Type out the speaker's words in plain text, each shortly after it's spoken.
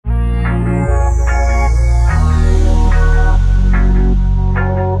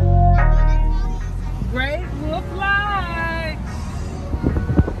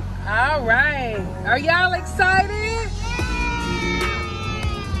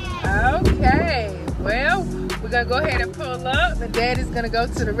gonna go ahead and pull up. And Daddy's gonna go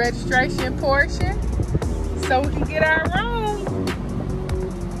to the registration portion so we can get our room.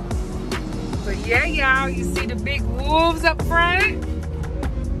 But yeah, y'all, you see the big wolves up front?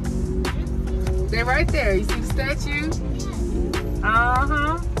 They're right there. You see the statue?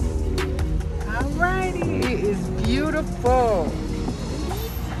 Uh-huh. Alrighty, it is beautiful.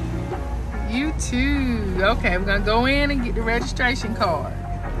 You too. Okay, we're gonna go in and get the registration card.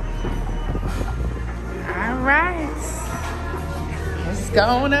 Alright. Let's go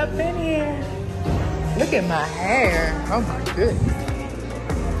on up in here. Look at my hair. Oh my goodness.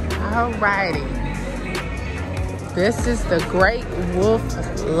 Alrighty. This is the Great Wolf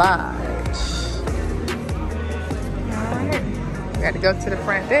Lodge. Alright. We got to go to the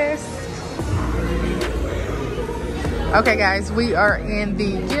front desk. Okay guys, we are in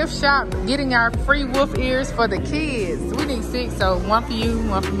the gift shop getting our free wolf ears for the kids. We need 6, so 1 for you,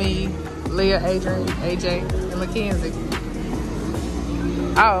 1 for me, Leah, Adrian, AJ, and Mackenzie.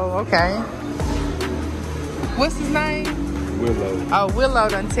 Oh, okay. What's his name? Willow. Oh, Willow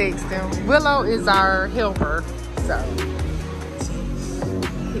done text him. Willow is our helper, so.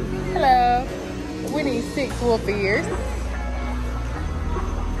 Hello. We need 6 wolf ears.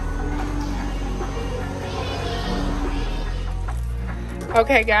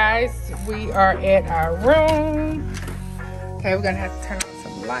 Okay guys, we are at our room. Okay, we're gonna have to turn on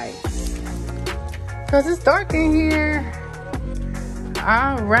some lights because it's dark in here.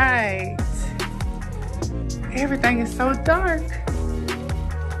 All right. Everything is so dark.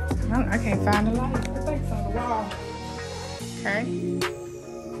 I can't find the light. I think it's on the wall. Okay.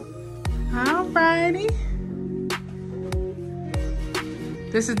 All righty.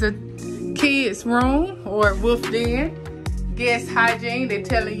 This is the kids' room or wolf den. Guest hygiene. They're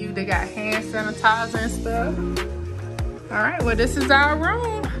telling you they got hand sanitizer and stuff. All right, well, this is our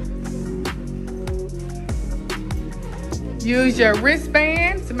room. Use your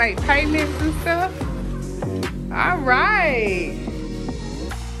wristband to make payments and stuff. All right.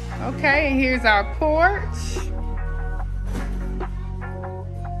 Okay, and here's our porch.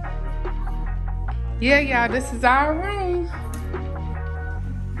 Yeah, y'all, this is our room.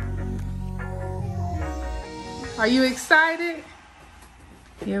 Are you excited?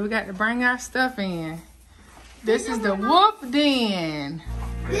 Yeah, we got to bring our stuff in. This is the wolf den.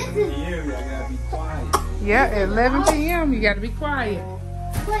 11 p.m. y'all gotta be quiet. Yeah, at 11 p.m. you gotta be quiet.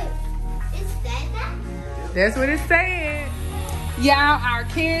 Wait, is that? That's what it said. Y'all, our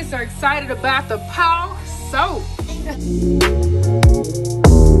kids are excited about the paw soap.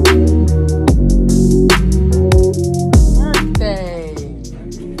 Birthday.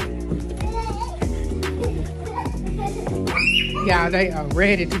 Y'all, they are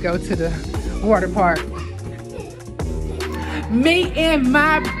ready to go to the water park. Me and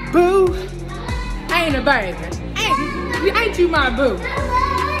my boo ain't a baby. Ain't you my boo?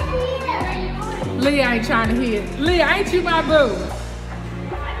 Leah ain't trying to hear. Leah, ain't you my boo?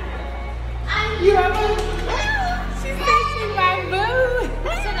 You my boo? She said she's my boo.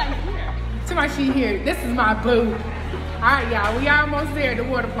 Somebody she here. This is my boo. All right, y'all. We almost there at the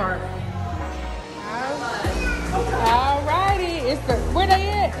water park. All righty. It's the, where they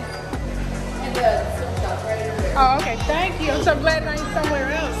at? And the swim shop right over there. Oh, okay. Thank you. I'm so glad it ain't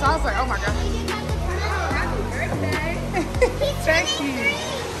somewhere else. So I was like, oh my God. Happy birthday. Thank you.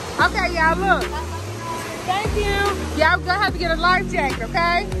 Okay, y'all, look. Thank you. Y'all gonna have to get a life jacket,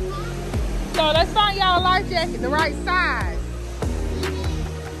 okay? So let's find y'all a life jacket, the right size.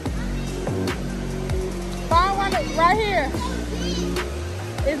 Find one right here.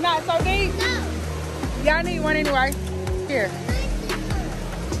 It's not so deep? No. Y'all need one anyway. Here.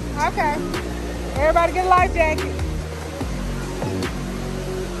 Okay. Everybody get a life jacket.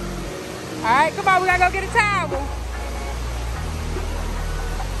 All right, come on, we gotta go get a towel.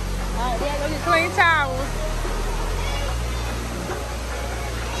 All right, we gotta go get clean towels.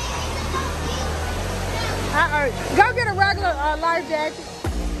 Go get a regular life jacket.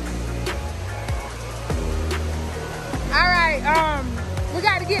 All right, we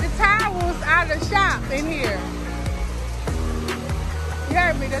got to get the towels out of the shop in here. You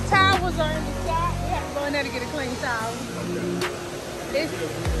heard me? The towels are in the shop. We have to go in there to get a clean towel.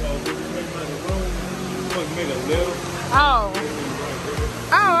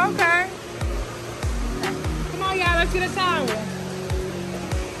 Oh, okay. Come on, y'all. Let's get a towel.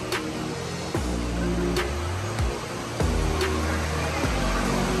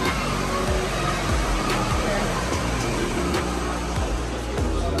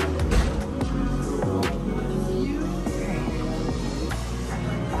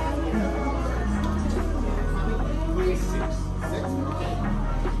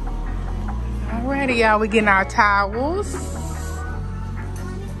 Alrighty, y'all, we getting our towels.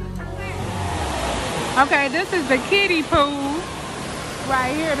 Okay, this is the kiddie pool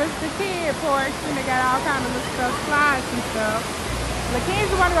right here. This is the kid portion. They got all kind of little stuff, slides and stuff.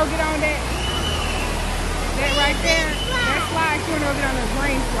 Mackenzie want to go get on that right there. That slide, she want to go get on the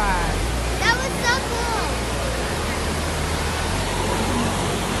green slide. That was so cool.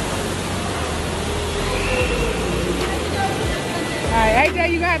 Alright,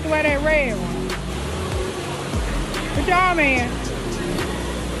 AJ, you gonna have to wear that red one. Good job, man.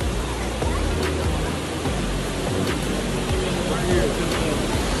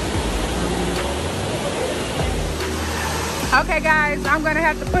 Okay, guys, I'm gonna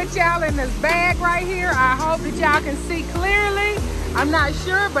have to put y'all in this bag right here. I hope that y'all can see clearly. I'm not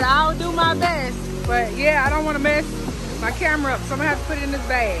sure, but I'll do my best. But yeah, I don't want to mess my camera up, so I'm gonna have to put it in this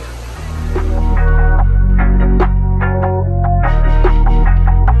bag.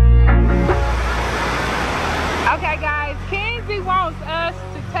 Okay, guys, Kenzie wants us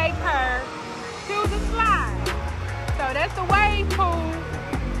to take her to the slide. So that's the wave pool.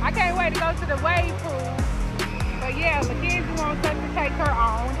 I can't wait to go to the wave pool. But yeah, Mackenzie wants us to take her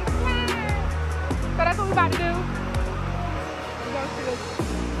on the slide. So that's what we're about to do. We go to the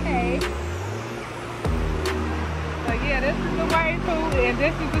cave. So yeah, this is the wave pool and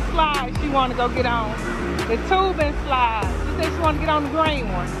this is the slide she want to go get on. The tubing slide. She said she want to get on the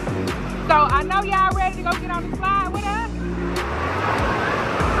green one. So I know y'all ready to go get on the slide with us.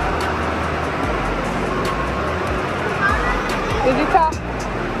 Is he tall?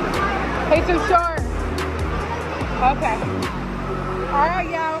 He's too short. Okay. All right,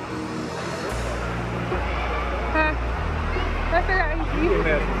 y'all. Huh? Let's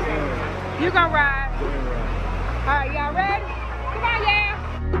see. You gonna ride? All right, y'all ready? Come on, y'all.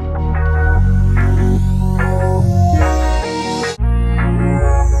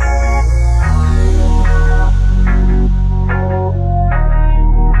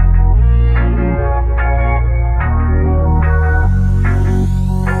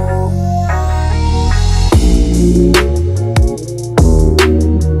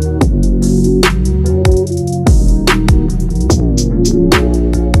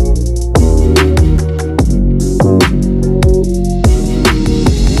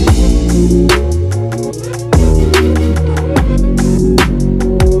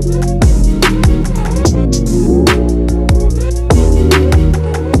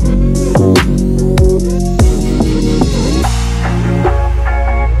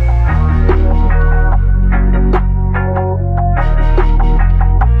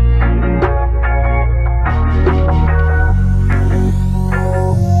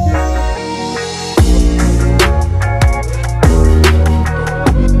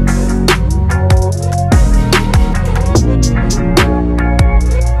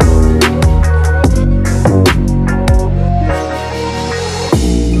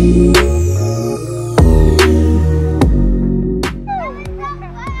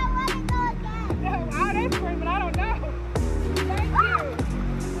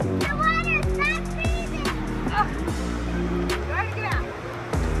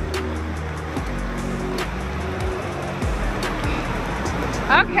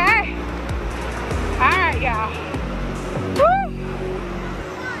 Okay. All right, y'all. Woo.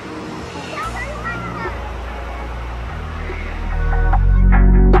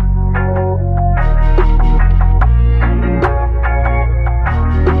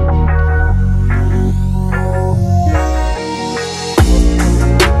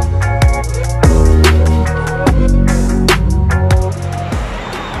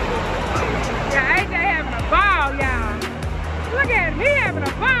 Yeah, AJ having a ball, y'all. Look at him, he having a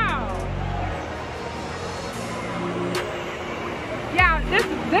ball. Yeah, this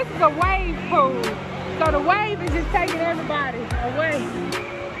is a wave pool. So the wave is just taking everybody away.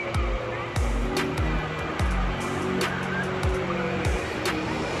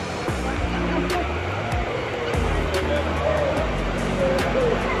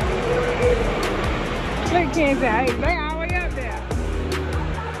 Look, Kenzie, hey, they all the way up there.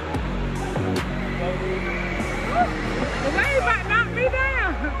 The wave might knock me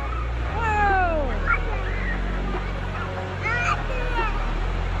down. Whoa.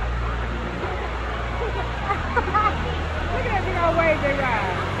 Look at that big old wave they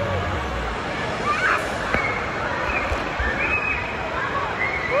ride.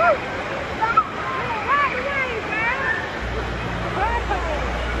 Woo. Ride the wave, man.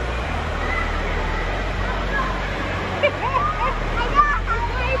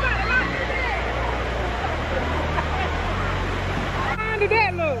 How did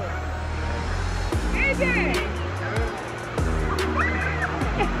that look? AJ!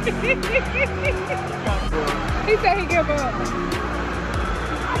 He said he give up.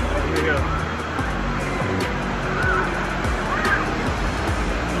 Yeah.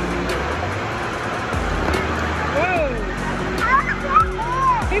 Whoa.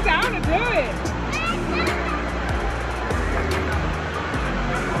 He said, I want to do it.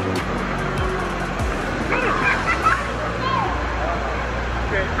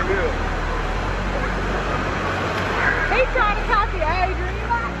 He's trying to talk to you, Adrian.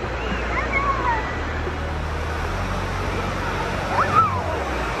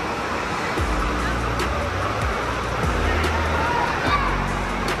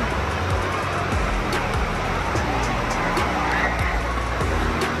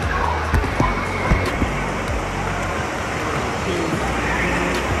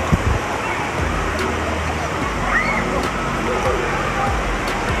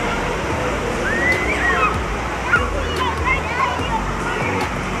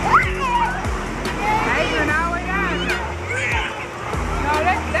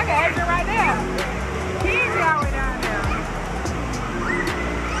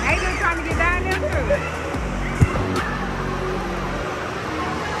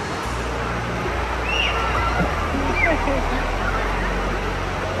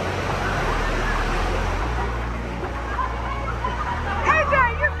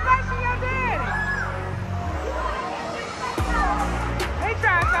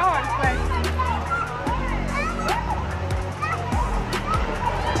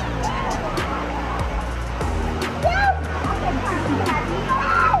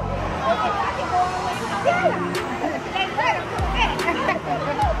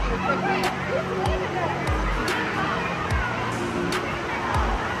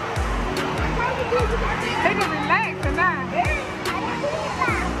 They can relax tonight.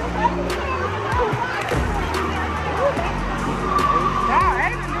 Wow,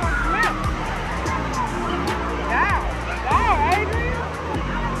 Adrian doing flips. Wow, Adrian.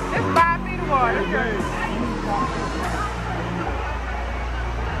 It's 5 feet of water.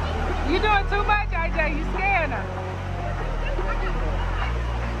 You doing too much, AJ. You scaring her.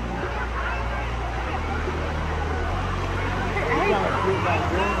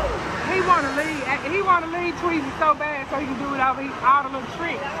 He want to lead Tweezy so bad so he can do it all the little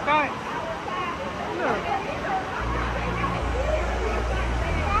tricks. But look.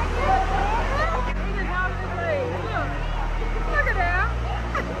 He just held his leg. Look at that.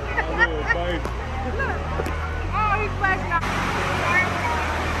 Look. Oh, he's flashing out.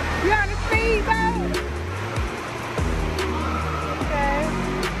 You on the speedboat? Okay.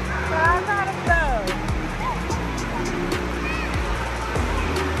 All kind of stuff.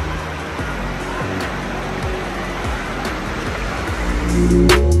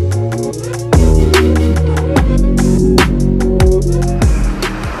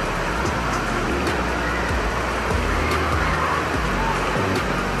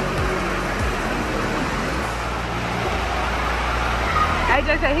 AJ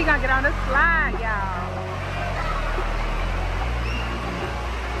said he gonna get on the slide, y'all.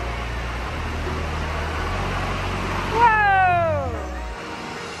 Whoa!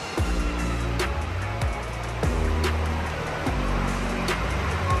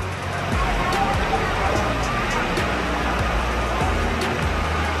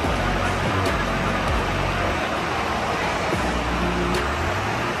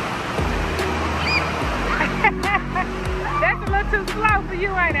 That's a little too slow for you,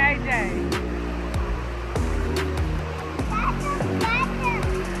 ain't it, AJ?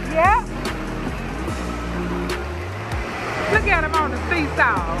 Yeah? Look at him on the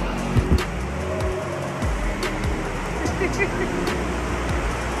seesaw.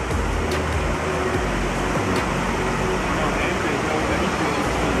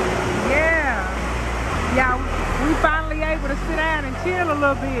 Yeah, we finally able to sit down and chill a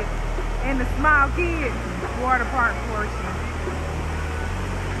little bit in the small kids water park portion.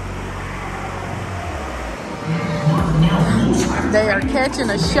 They are catching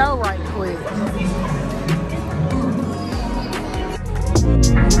a show right quick.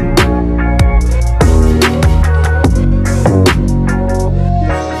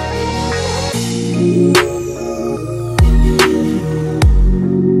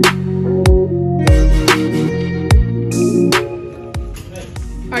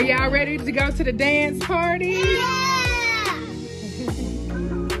 Are y'all ready to go to the dance party?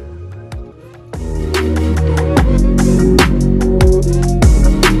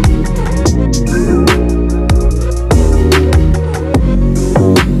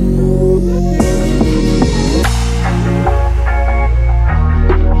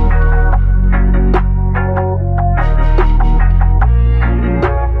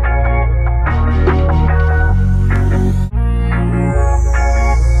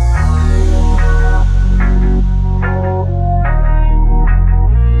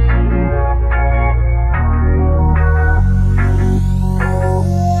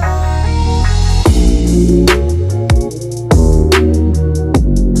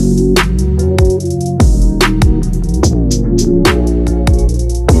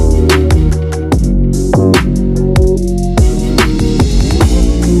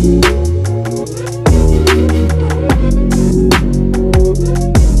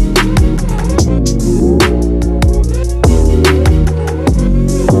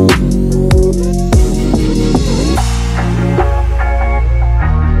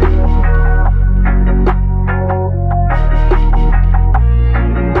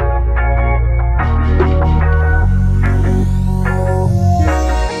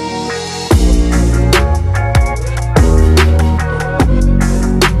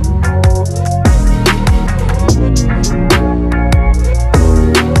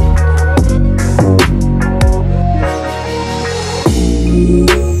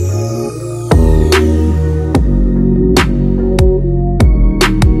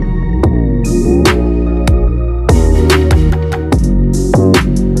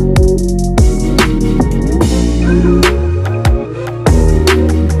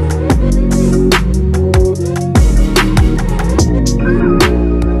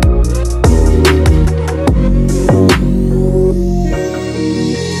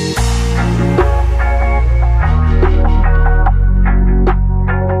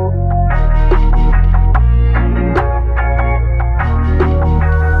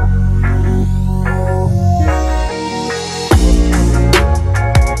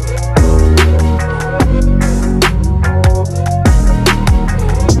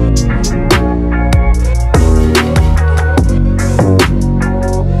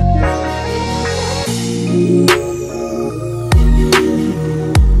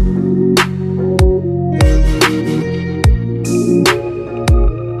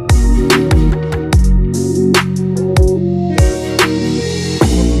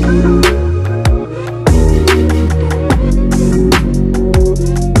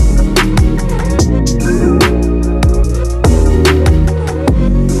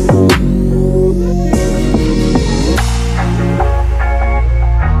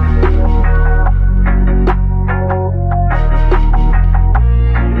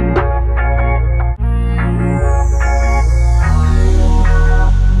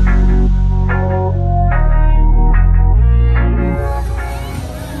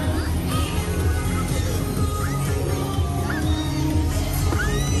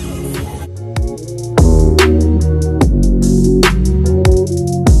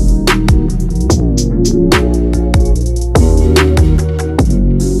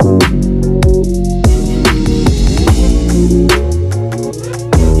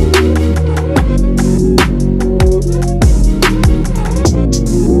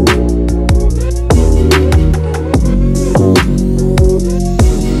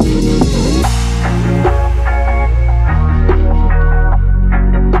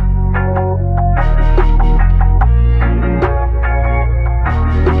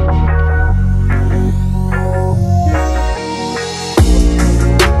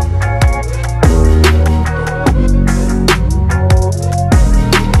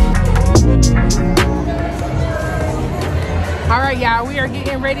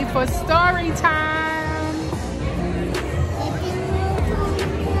 ready for story time.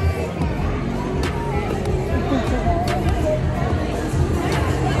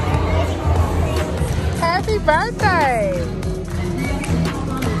 Happy birthday.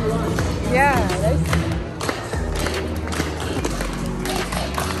 Yeah,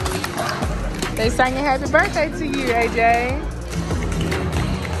 they sang a happy birthday to you, AJ.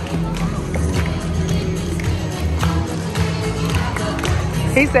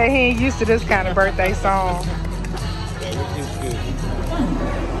 He said he ain't used to this kind of birthday song.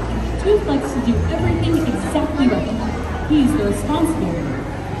 Tooth likes to do everything exactly right. He's the responsible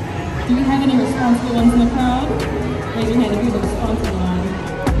one. Do we have any responsible ones in the crowd? Raise your hand if you're the responsible one.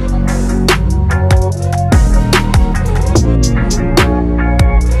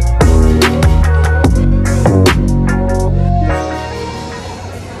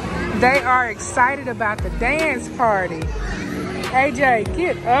 They are excited about the dance party. AJ,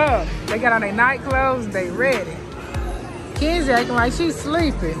 get up. They got on their night clothes, they ready. Kenzie acting like she's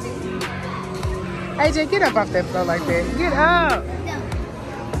sleeping. AJ, get up off that floor like that. Get up.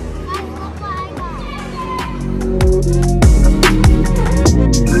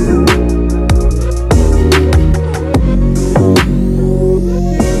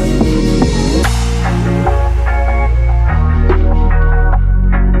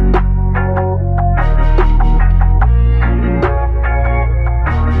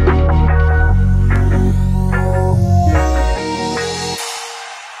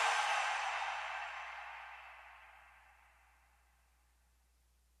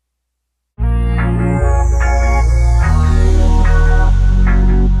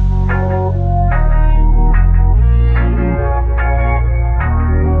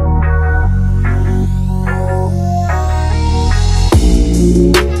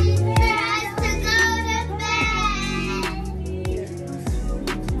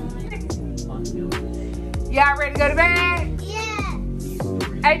 Y'all ready to go to bed? Yeah.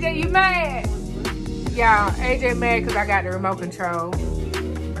 AJ, you mad? Y'all, AJ mad because I got the remote control.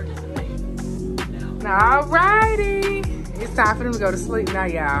 Alrighty. It's time for them to go to sleep now,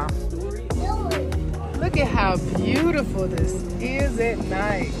 y'all. Look at how beautiful this is at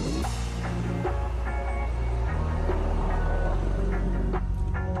night.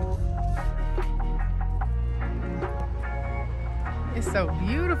 It's so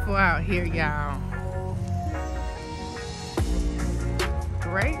beautiful out here, y'all.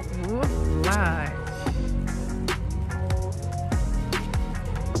 Great Wolf Lodge.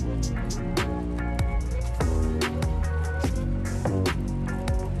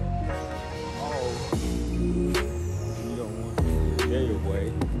 You don't want to stay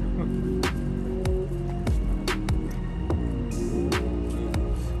away.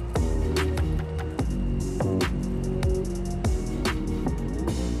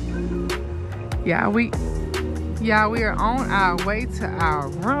 Yeah, we are on our way to our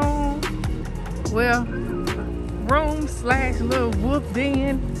room. Well, room slash little wolf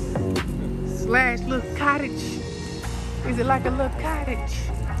den slash little cottage. Is it like a little cottage?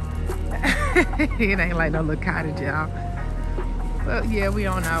 It ain't like no little cottage, y'all. But yeah, we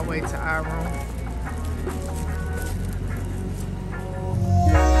on our way to our room.